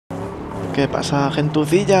¿Qué pasa,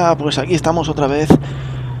 gentucilla? Pues aquí estamos otra vez.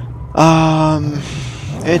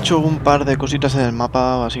 He hecho un par de cositas en el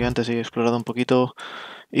mapa, básicamente sí, he explorado un poquito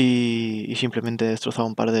y simplemente he destrozado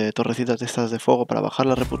un par de torrecitas de estas de fuego para bajar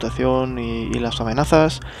la reputación y las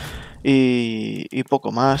amenazas y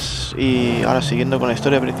poco más. Y ahora siguiendo con la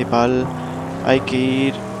historia principal hay que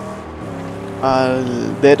ir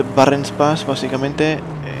al Barrens Pass básicamente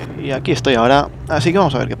y aquí estoy ahora, así que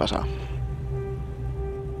vamos a ver qué pasa.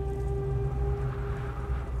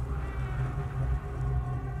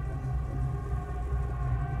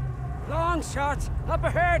 Long shots up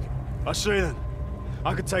ahead. I see them.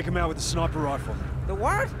 I could take him out with the sniper rifle. The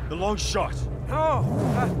what? The long shot. Oh,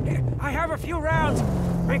 I have a few rounds.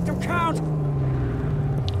 Make them count.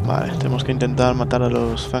 Vale, tenemos que intentar matar a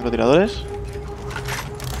los francotiradores.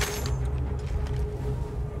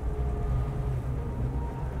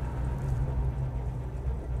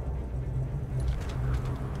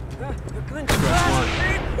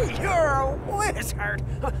 You're a wizard.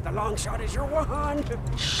 The long shot is your one.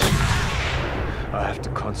 I have to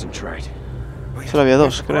concentrate. Solo había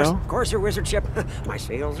dos, creo. Of course, your wizardship. My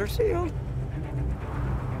seals are sealed.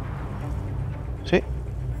 Sí.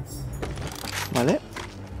 Vale.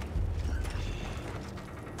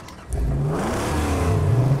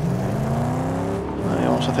 Vale,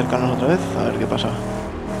 vamos a acercarnos otra vez, a ver qué pasa.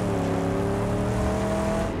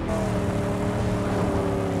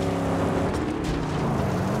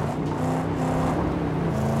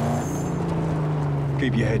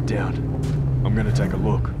 Keep your head down. I'm gonna take a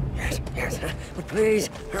look. Yes, but please,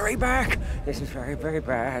 hurry back. This is very, very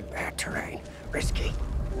bad terrain. Risky.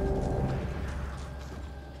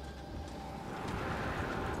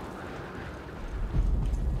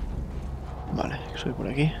 Vale, soy por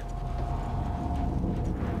aquí.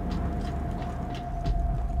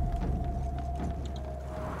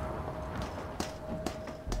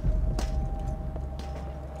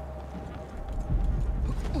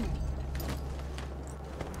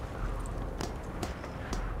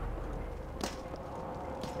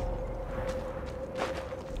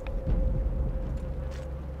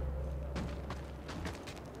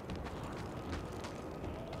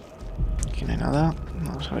 Aquí no hay nada.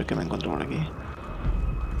 Vamos a ver qué me encuentro por aquí.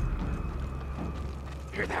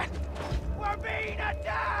 Hear that? We're being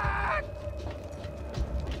attacked!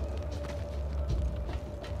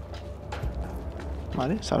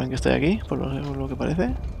 Vale, saben que estoy aquí, por lo que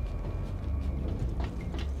parece.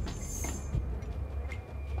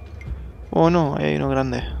 Oh no, ahí hay uno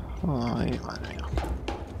grande. Ay, madre mía.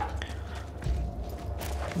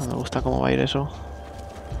 No me gusta cómo va a ir eso.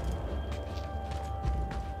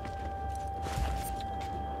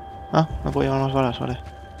 Ah, me puedo llevar más balas, vale.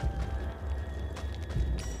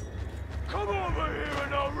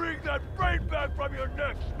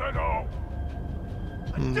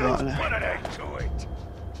 Vale.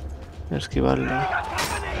 Esquivarlo.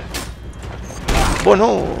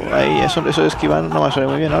 Bueno, ahí eso de esquivar no me sale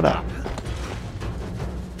muy bien ahora.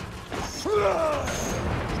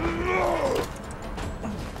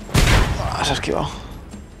 Ah, se ha esquivado.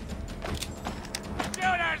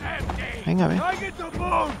 Venga, ve.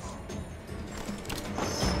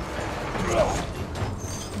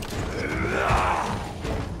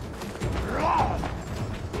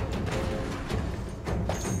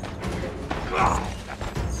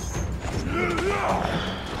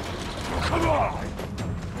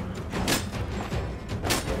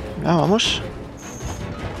 Ah, vamos.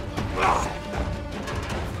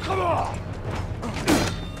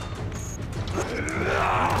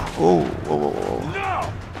 Oh.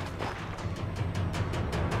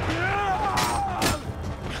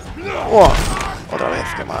 Oh, otra vez,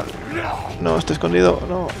 qué mal. No, estoy escondido,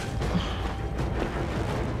 no.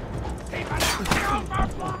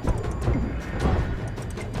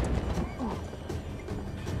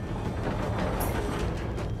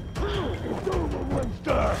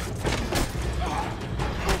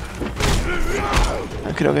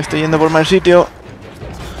 Creo que estoy yendo por mal sitio.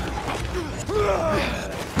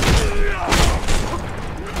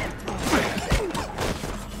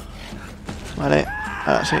 Vale,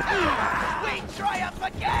 ah, sí.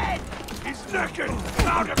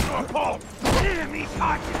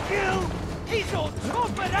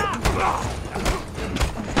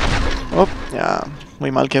 Oh, ya,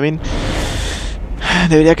 muy mal, Kevin.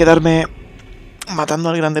 Debería quedarme matando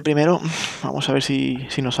al grande primero. Vamos a ver si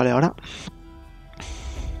nos sale ahora.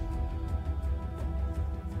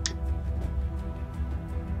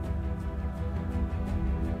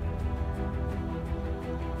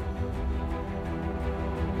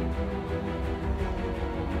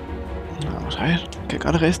 Vamos a ver, que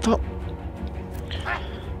cargue esto.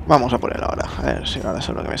 Vamos a por él ahora, a ver si ahora es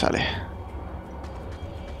lo que me sale.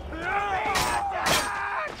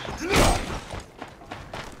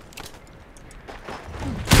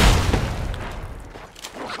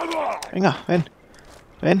 Venga, ven.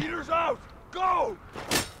 Ven. Leaders out! Go!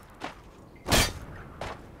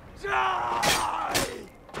 Die!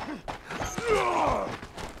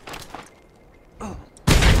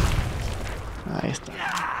 Ahí está.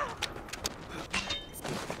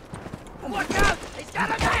 Look out! He's got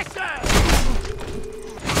a master!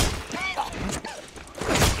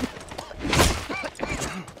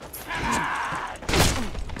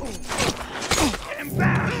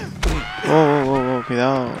 Oh, oh, oh, oh,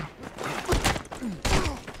 cuidado.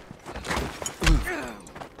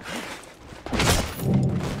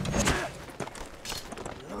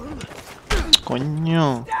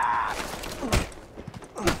 Coño.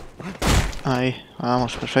 Ahí,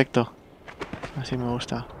 vamos, perfecto. Así me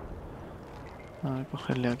gusta. A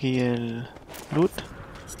cogerle aquí el loot.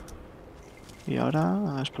 Y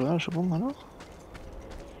ahora a explorar, supongo, ¿no?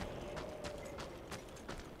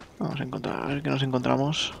 Vamos a encontrar, a ver qué nos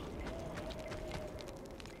encontramos.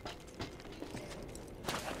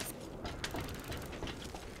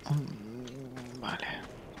 Vale,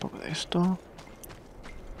 un poco de esto.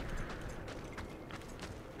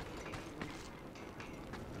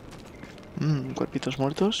 Cuerpitos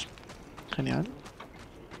muertos. Genial.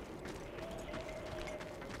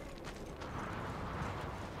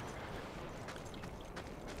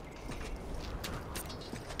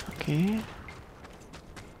 Aquí.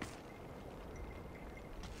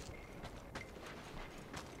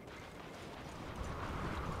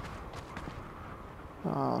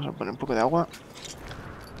 Vamos a poner un poco de agua.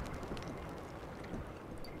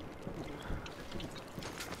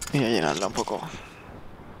 Y a llenarla un poco.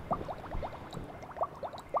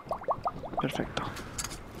 Perfecto.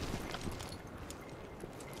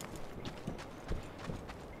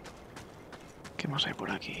 ¿Qué más hay por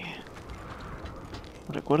aquí?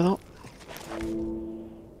 No recuerdo.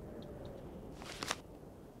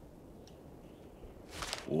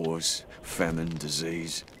 Wars, famine,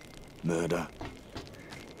 disease, murder.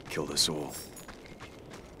 Killed us all.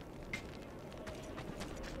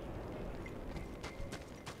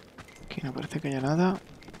 Aquí no parece que haya nada.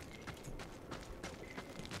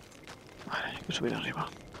 Vale, hay que subir arriba.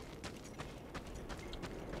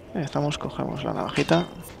 Ahí estamos, cogemos la navajita.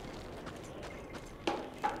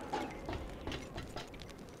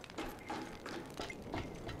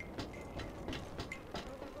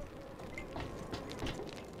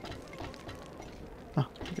 Ah,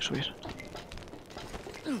 hay que subir.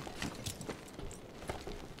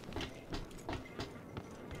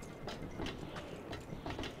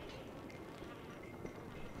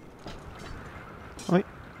 Uy.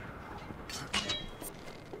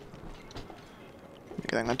 Me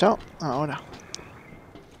queda enganchado. Ahora.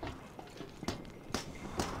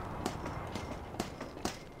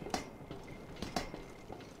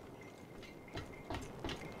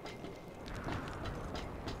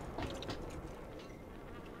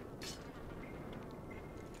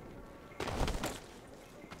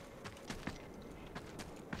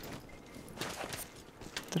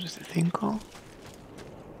 Tres de 5.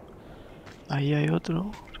 Ahí hay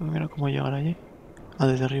otro. Mira cómo llegar allí. Ah,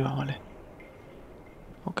 desde arriba, vale.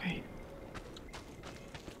 Ok.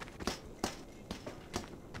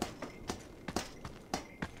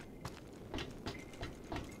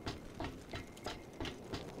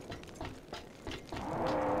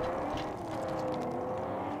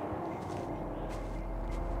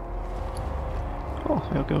 Oh,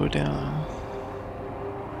 veo que voltea.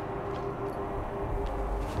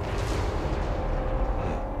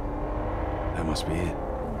 That must be it.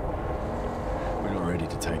 We're not ready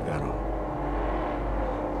to take that on.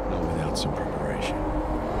 Not without some preparation.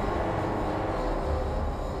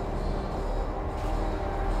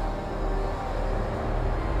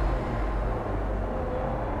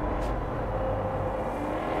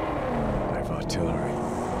 I have artillery.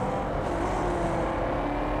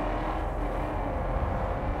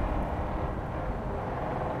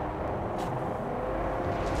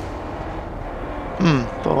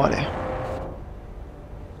 Pues vale.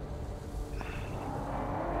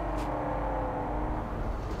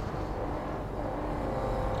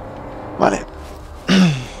 Vale.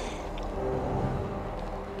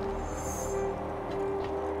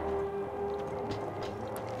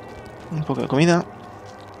 Un poco de comida.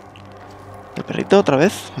 El perrito otra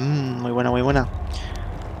vez. Muy buena, muy buena.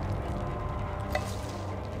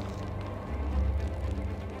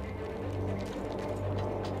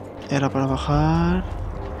 Era para bajar.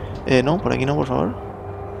 No, por aquí no, por favor.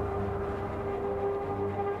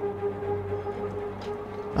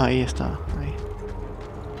 Ahí está, ahí.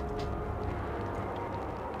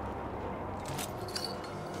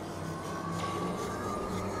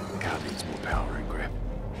 The car needs more power and grip.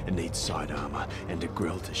 It needs side armor and a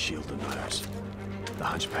grill to shield the nose. The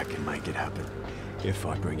hunchback can make it happen if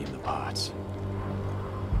I bring him the parts.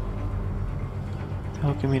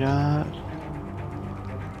 Tengo que mirar...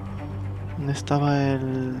 ¿Dónde estaba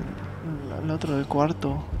el otro, el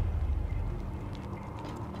cuarto?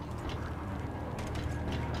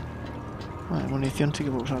 Vale, munición sí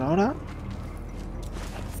que puedo usar ahora.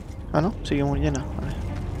 Ah, no, sigue muy llena. Vale.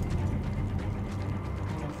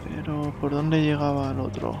 Pero, ¿por dónde llegaba el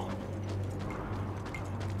otro?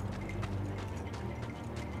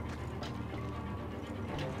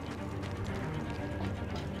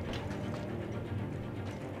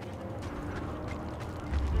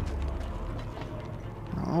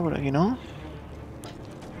 No, por aquí no.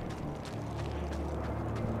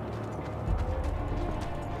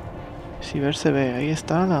 Si ver se ve, ahí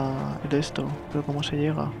está el esto. Pero ¿cómo se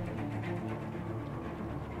llega?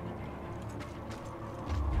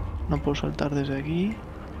 No puedo saltar desde aquí.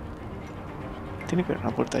 Tiene que haber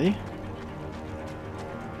una puerta allí.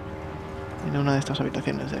 En una de estas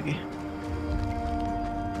habitaciones de aquí.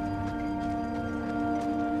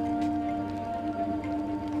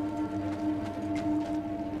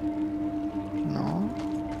 No.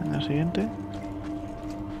 En la siguiente.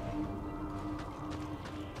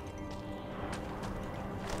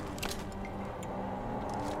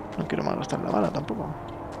 No quiero malgastar la bala tampoco.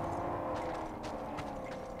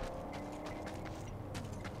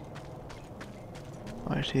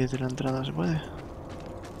 A ver si desde la entrada se puede.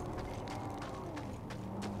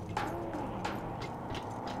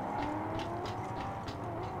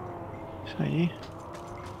 Es allí.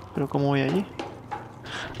 ¿Pero cómo voy allí?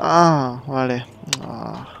 Ah, vale.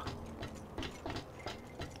 Ah.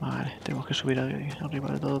 Vale, tenemos que subir arriba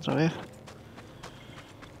de todo otra vez.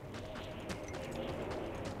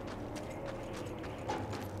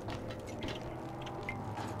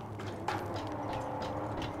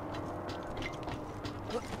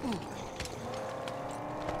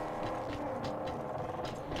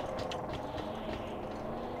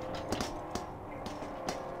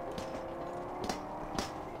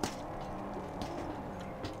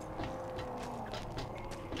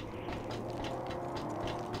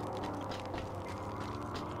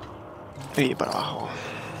 Y para abajo.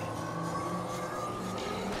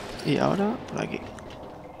 Y ahora por aquí.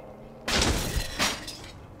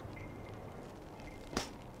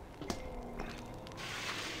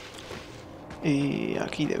 Y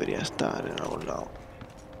aquí debería estar en algún lado.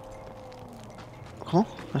 ¿Cómo?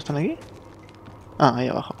 ¿No están aquí? Ah, ahí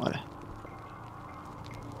abajo, vale.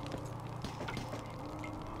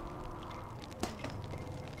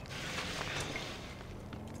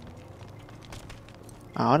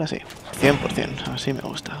 Ahora sí, 100%, así me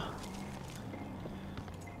gusta.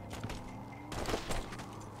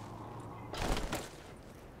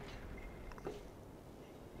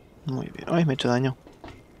 Muy bien. Ay, me he hecho daño.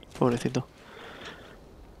 Pobrecito.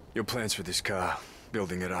 Your plans for this car,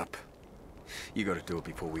 building it up. You gotta do it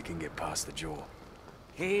before we can get past the jaw.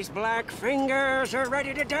 His black fingers are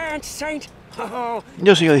ready to dance, Saint. Oh,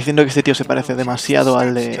 Yo sigo diciendo que este tío se parece demasiado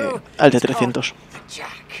al de 300.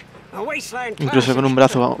 Incluso con un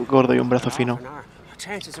brazo gordo y un brazo fino.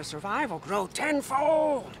 Chances of survival grow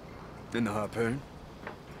tenfold. Then the harpoon?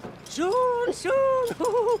 Soon, soon.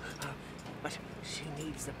 But she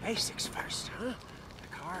needs the basics first, huh? The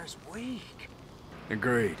car's weak.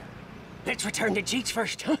 Agreed. Let's return to Jeets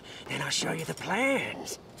first, huh? Then I'll show you the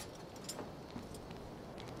plans.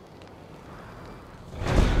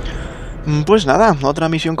 Pues nada, otra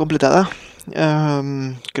misión completada.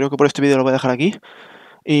 Creo que por este vídeo lo voy a dejar aquí.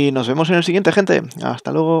 Y nos vemos en el siguiente, gente.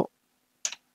 Hasta luego.